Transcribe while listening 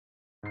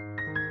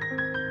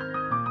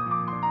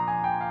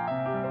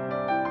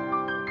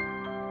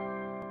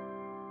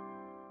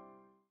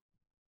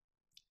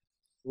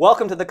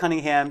Welcome to the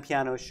Cunningham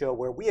Piano Show,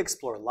 where we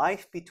explore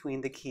life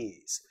between the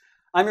keys.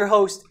 I'm your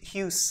host,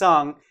 Hugh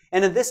Sung,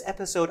 and in this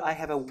episode I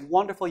have a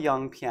wonderful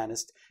young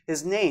pianist.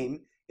 His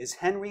name is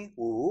Henry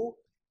Wu.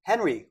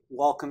 Henry,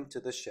 welcome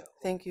to the show.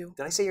 Thank you.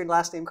 Did I say your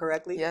last name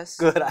correctly? Yes.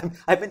 Good.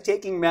 I've been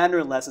taking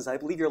Mandarin lessons. I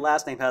believe your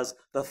last name has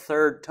the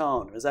third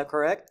tone. Is that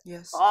correct?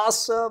 Yes.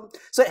 Awesome.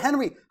 So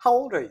Henry, how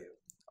old are you?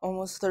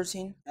 Almost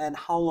 13. And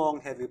how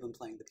long have you been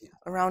playing the piano?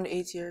 Around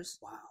 8 years.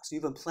 Wow. So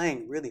you've been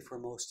playing really for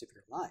most of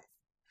your life.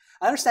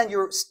 I understand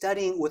you're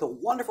studying with a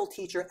wonderful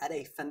teacher at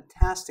a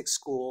fantastic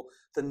school,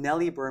 the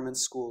Nelly Berman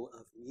School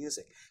of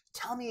Music.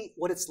 Tell me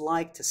what it's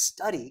like to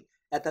study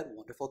at that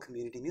wonderful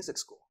community music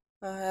school.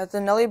 At the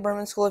Nelly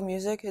Berman School of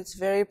Music, it's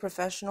very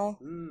professional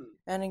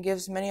and it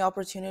gives many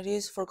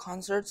opportunities for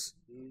concerts.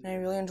 And I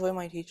really enjoy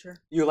my teacher.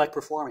 You like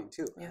performing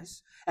too, right?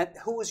 Yes. And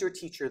who was your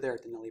teacher there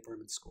at the Nelly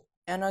Berman School?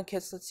 Anna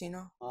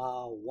Kislitsyna.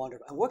 Oh,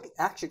 wonderful. And we're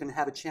actually going to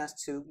have a chance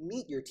to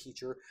meet your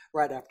teacher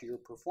right after your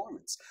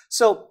performance.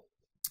 So,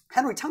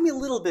 Henry, tell me a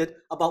little bit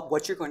about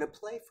what you're going to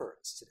play for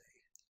us today.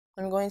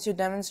 I'm going to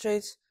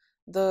demonstrate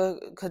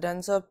the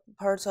Cadenza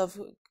parts of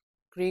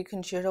Grieg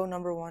Concerto No.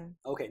 1.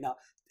 Okay, now,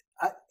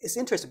 it's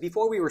interesting.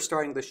 Before we were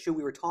starting the show,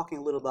 we were talking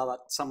a little bit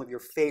about some of your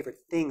favorite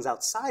things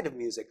outside of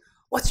music.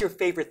 What's your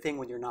favorite thing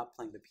when you're not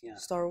playing the piano?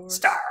 Star Wars.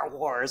 Star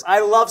Wars. I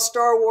love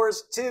Star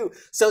Wars too.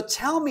 So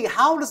tell me,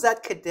 how does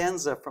that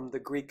cadenza from the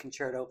Grieg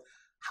Concerto,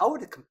 how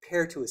would it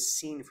compare to a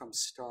scene from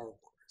Star Wars?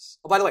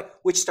 Oh, by the way,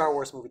 which Star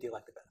Wars movie do you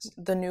like the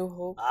best? The New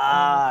Hope.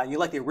 Ah, you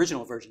like the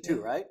original version too,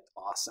 Yeah. right?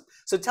 Awesome.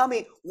 So tell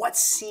me, what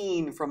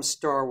scene from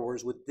Star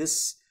Wars would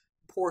this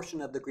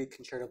portion of the Grieg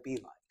Concerto be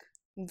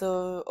like?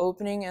 The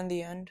opening and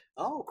the end.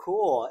 Oh,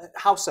 cool.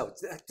 How so?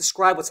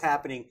 Describe what's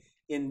happening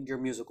in your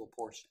musical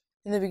portion.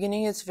 In the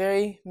beginning, it's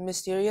very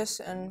mysterious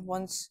and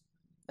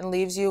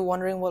leaves you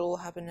wondering what will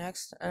happen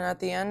next. And at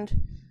the end,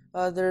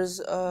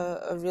 there's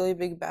a really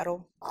big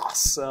battle.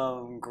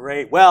 Awesome.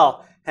 Great.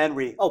 Well,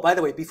 Henry, oh, by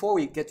the way, before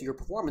we get to your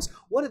performance,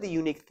 one of the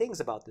unique things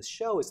about this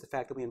show is the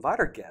fact that we invite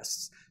our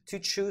guests to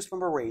choose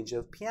from a range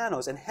of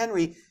pianos. And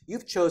Henry,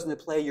 you've chosen to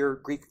play your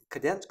Grieg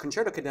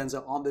Concerto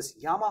Cadenza on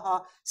this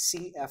Yamaha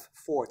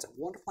CF4. It's a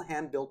wonderful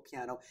hand-built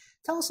piano.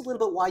 Tell us a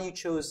little bit why you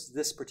chose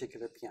this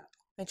particular piano.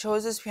 I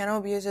chose this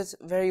piano because it's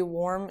very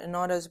warm and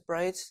not as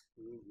bright.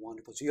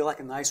 Wonderful. So you like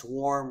a nice,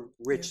 warm,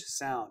 rich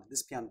sound.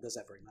 This piano does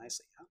that very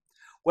nicely. Huh?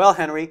 Well,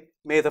 Henry,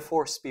 may the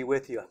force be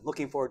with you. I'm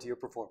looking forward to your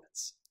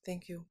performance.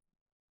 Thank you.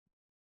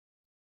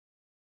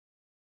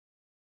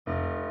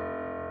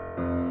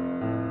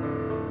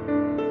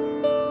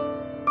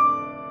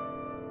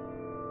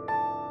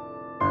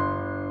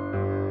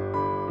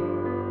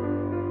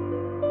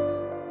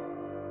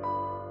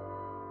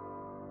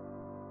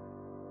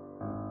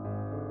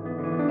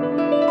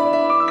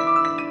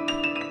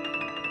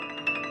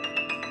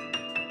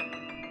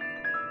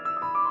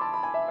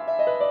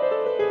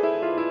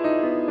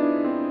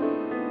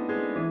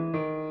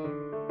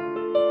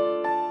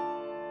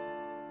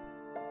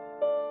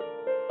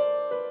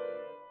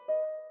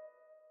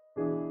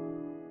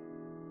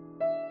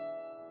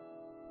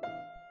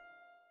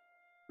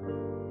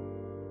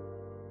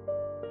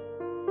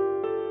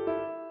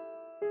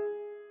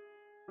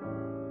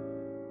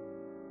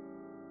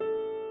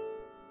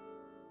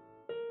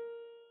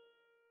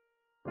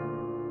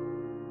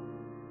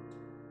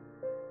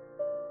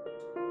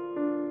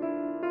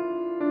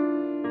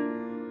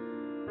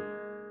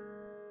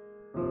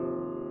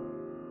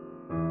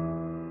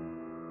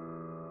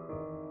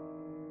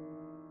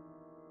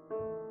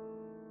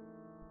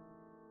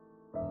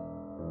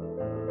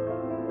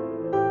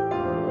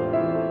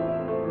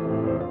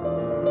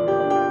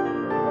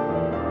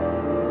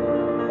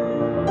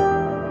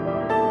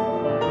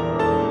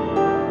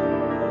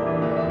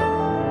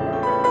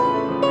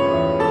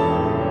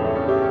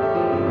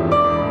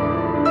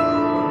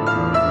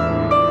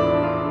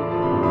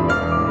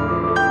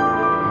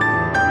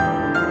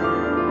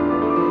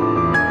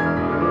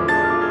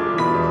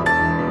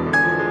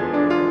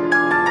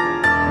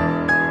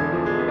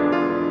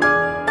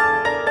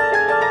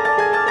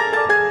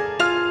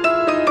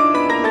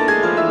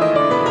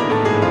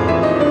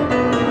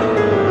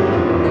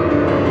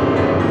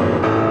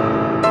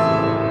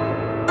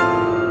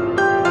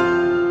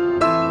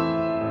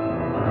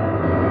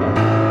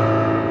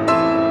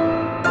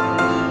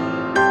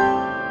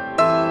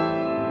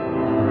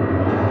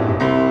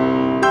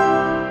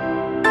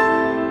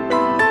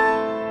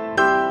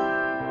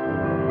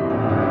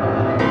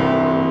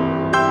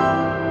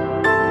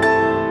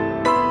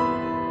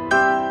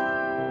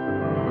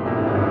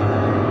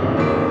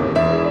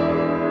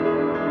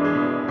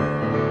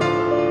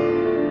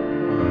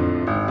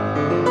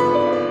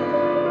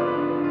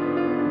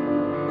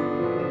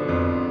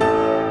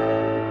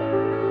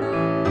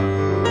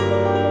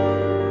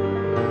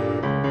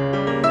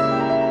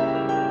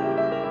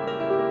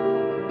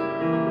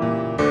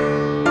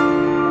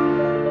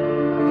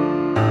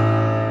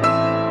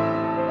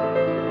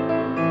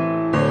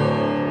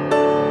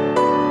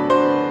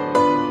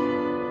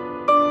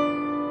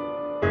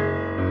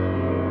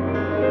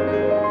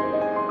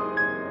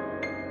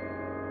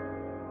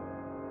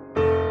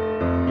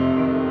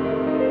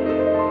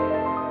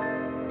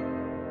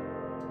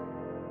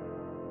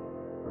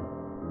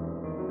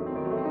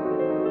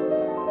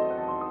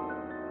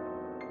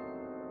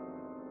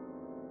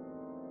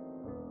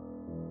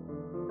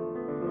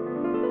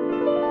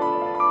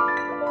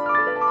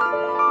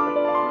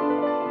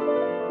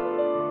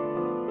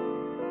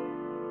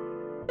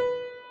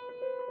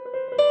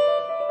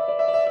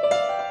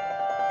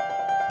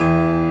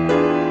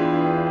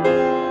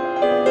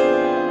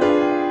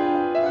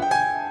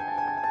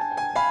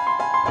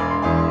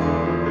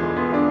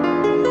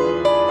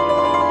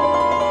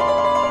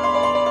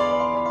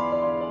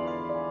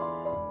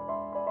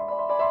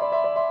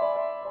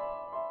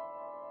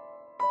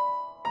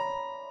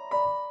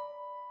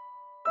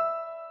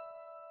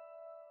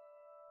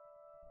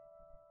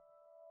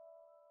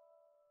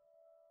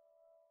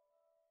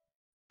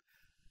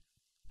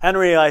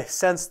 Henry, I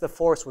sense the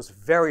force was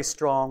very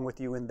strong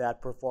with you in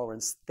that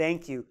performance.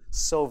 Thank you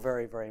so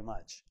very, very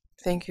much.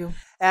 Thank you.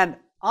 And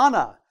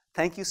Anna,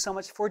 thank you so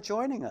much for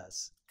joining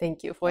us.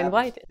 Thank you for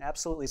inviting.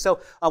 Absolutely. So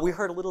we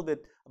heard a little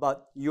bit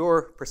about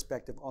your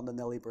perspective on the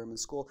Nelly Berman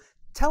School.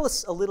 Tell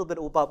us a little bit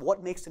about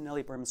what makes the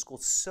Nelly Berman School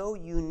so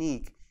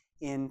unique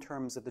in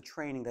terms of the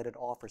training that it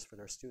offers for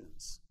their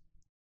students.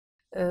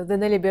 The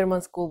Nelly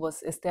Berman School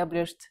was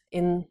established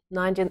in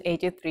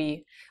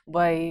 1983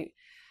 by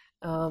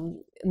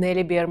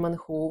Nelly Berman,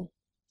 who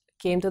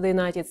came to the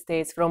United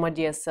States from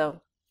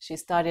Odessa. She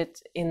studied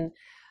in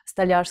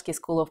Stolarski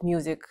School of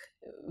Music,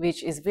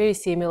 which is very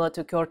similar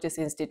to Curtis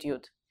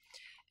Institute.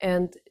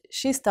 And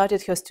she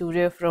started her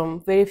studio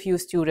from very few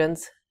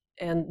students,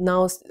 and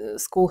now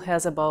school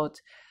has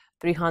about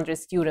 300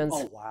 students.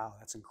 Oh, wow,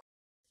 that's incredible.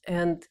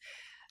 And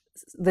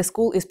the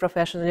school is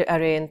professionally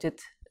oriented.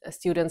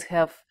 Students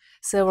have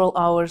several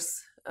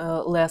hours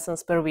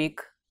lessons per week,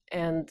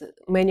 and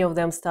many of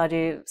them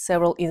study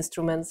several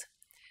instruments.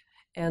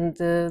 And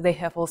they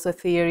have also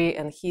theory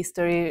and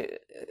history,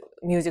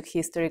 music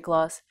history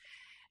class.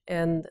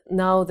 And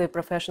now the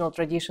professional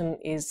tradition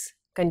is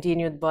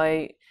continued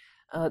by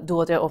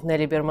daughter of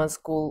Nelly Berman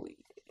School,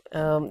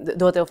 the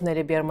daughter of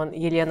Nelly Berman,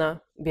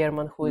 Yelena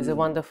Berman, who is a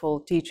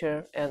wonderful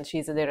teacher, and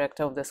she's the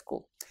director of the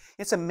school.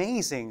 It's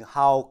amazing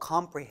how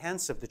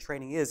comprehensive the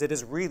training is. It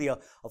is really a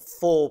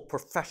full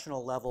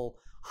professional level,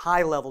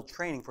 high level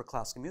training for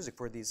classical music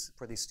for these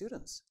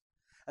students.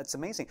 That's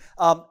amazing.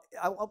 I'm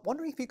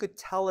wondering if you could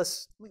tell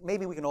us,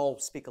 maybe we can all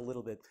speak a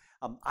little bit.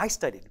 I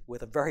studied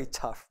with a very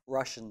tough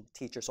Russian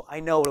teacher, so I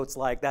know what it's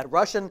like. That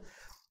Russian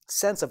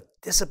sense of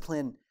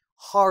discipline,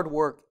 hard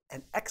work,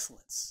 and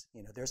excellence.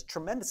 You know, there's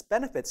tremendous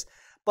benefits,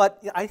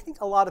 but I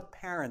think a lot of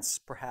parents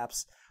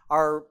perhaps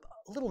are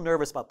a little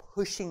nervous about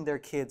pushing their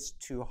kids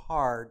too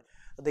hard.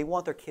 They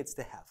want their kids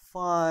to have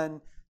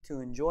fun,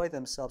 to enjoy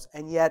themselves,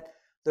 and yet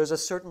there's a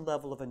certain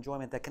level of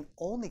enjoyment that can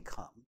only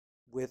come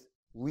with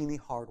really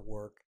hard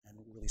work and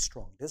really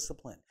strong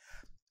discipline.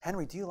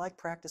 Henry, do you like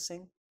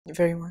practicing?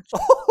 Very much.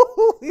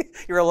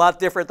 You're a lot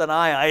different than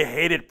I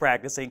hated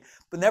practicing,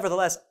 but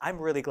nevertheless, I'm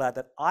really glad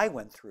that I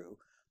went through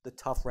the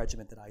tough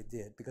regimen that I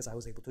did because I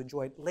was able to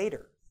enjoy it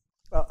later.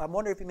 I'm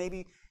wondering if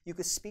maybe you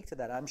could speak to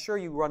that. I'm sure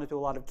you run into a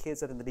lot of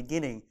kids that in the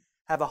beginning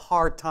have a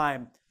hard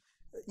time,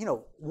 you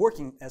know,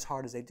 working as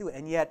hard as they do,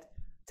 and yet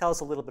tell us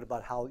a little bit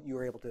about how you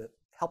were able to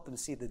help them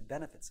see the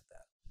benefits of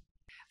that.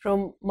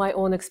 From my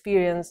own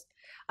experience,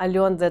 I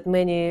learned that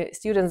many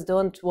students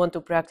don't want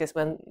to practice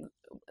when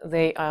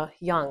they are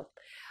young.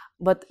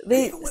 But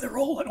they, even when they're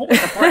old, I don't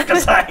want to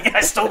practice. I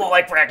still don't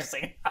like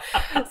practicing.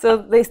 So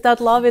they start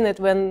loving it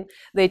when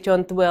they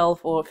turn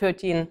 12 or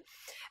 13.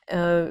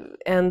 I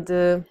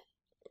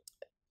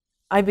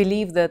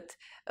believe that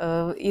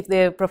if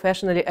they're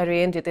professionally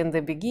oriented in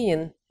the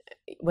beginning,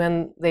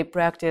 when they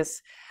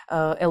practice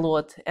a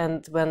lot,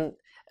 and when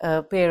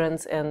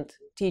parents and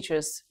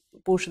teachers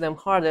push them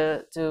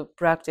harder to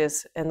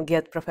practice and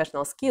get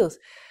professional skills,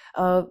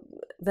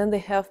 then they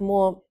have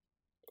more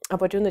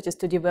opportunities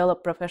to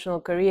develop professional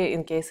career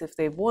in case if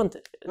they want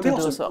to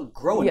do so.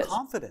 Grow in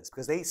confidence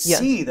because they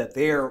see that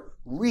they're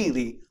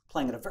really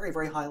playing at a very,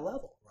 very high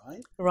level,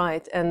 right?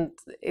 Right, and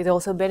it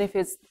also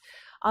benefits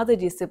other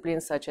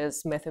disciplines such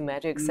as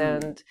mathematics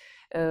and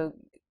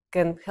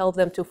can help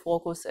them to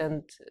focus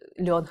and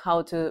learn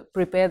how to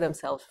prepare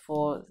themselves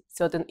for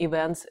certain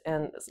events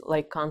and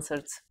like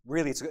concerts.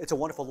 Really, it's a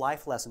wonderful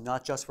life lesson,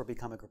 not just for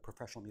becoming a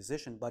professional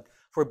musician, but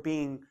for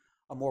being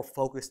a more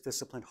focused,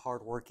 disciplined,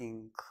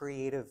 hardworking,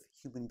 creative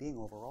human being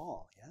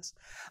overall, yes?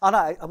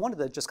 Anna, I wanted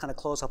to just kind of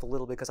close off a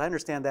little bit because I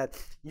understand that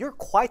you're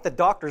quite the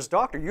doctor's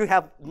doctor. You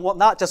have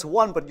not just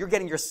one, but you're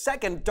getting your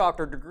second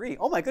doctorate degree.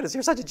 Oh my goodness,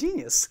 you're such a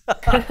genius.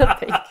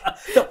 Thank you.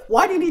 So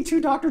why do you need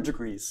 2 doctorate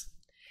degrees?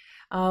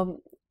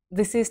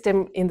 The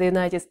system in the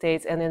United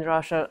States and in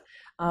Russia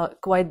are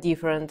quite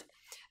different.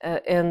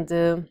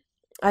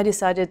 I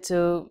decided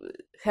to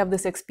have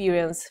this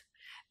experience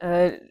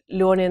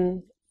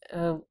learning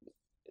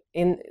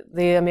in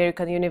the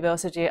American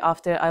university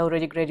after I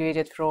already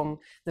graduated from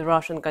the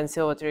Russian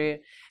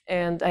conservatory.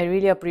 And I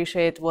really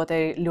appreciate what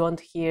I learned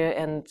here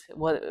and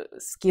what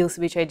skills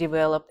which I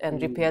developed and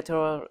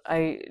repertoire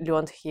I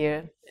learned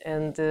here,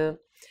 and the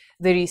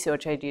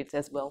research I did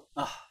as well.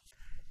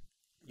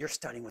 You're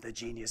studying with a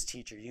genius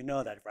teacher. You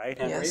know that, right,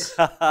 Henry? Yes.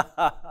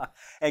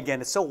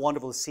 Again, it's so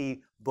wonderful to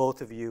see both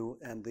of you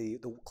and the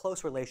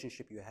close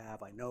relationship you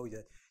have. I know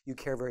that you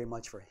care very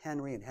much for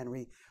Henry, and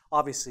Henry,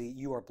 obviously,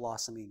 you are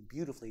blossoming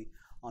beautifully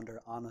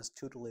under Anna's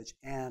tutelage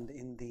and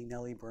in the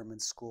Nelly Berman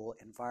School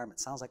environment.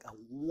 Sounds like a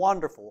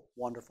wonderful,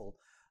 wonderful,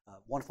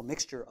 wonderful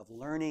mixture of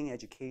learning,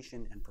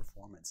 education, and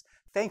performance.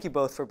 Thank you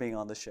both for being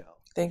on the show.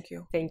 Thank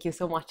you. Thank you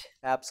so much.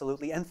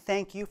 Absolutely, and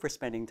thank you for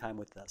spending time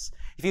with us.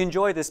 If you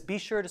enjoyed this, be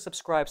sure to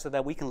subscribe so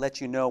that we can let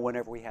you know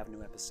whenever we have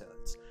new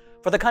episodes.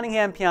 For the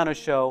Cunningham Piano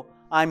Show,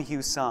 I'm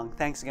Hugh Sung.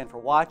 Thanks again for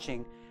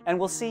watching, and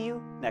we'll see you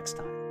next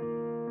time.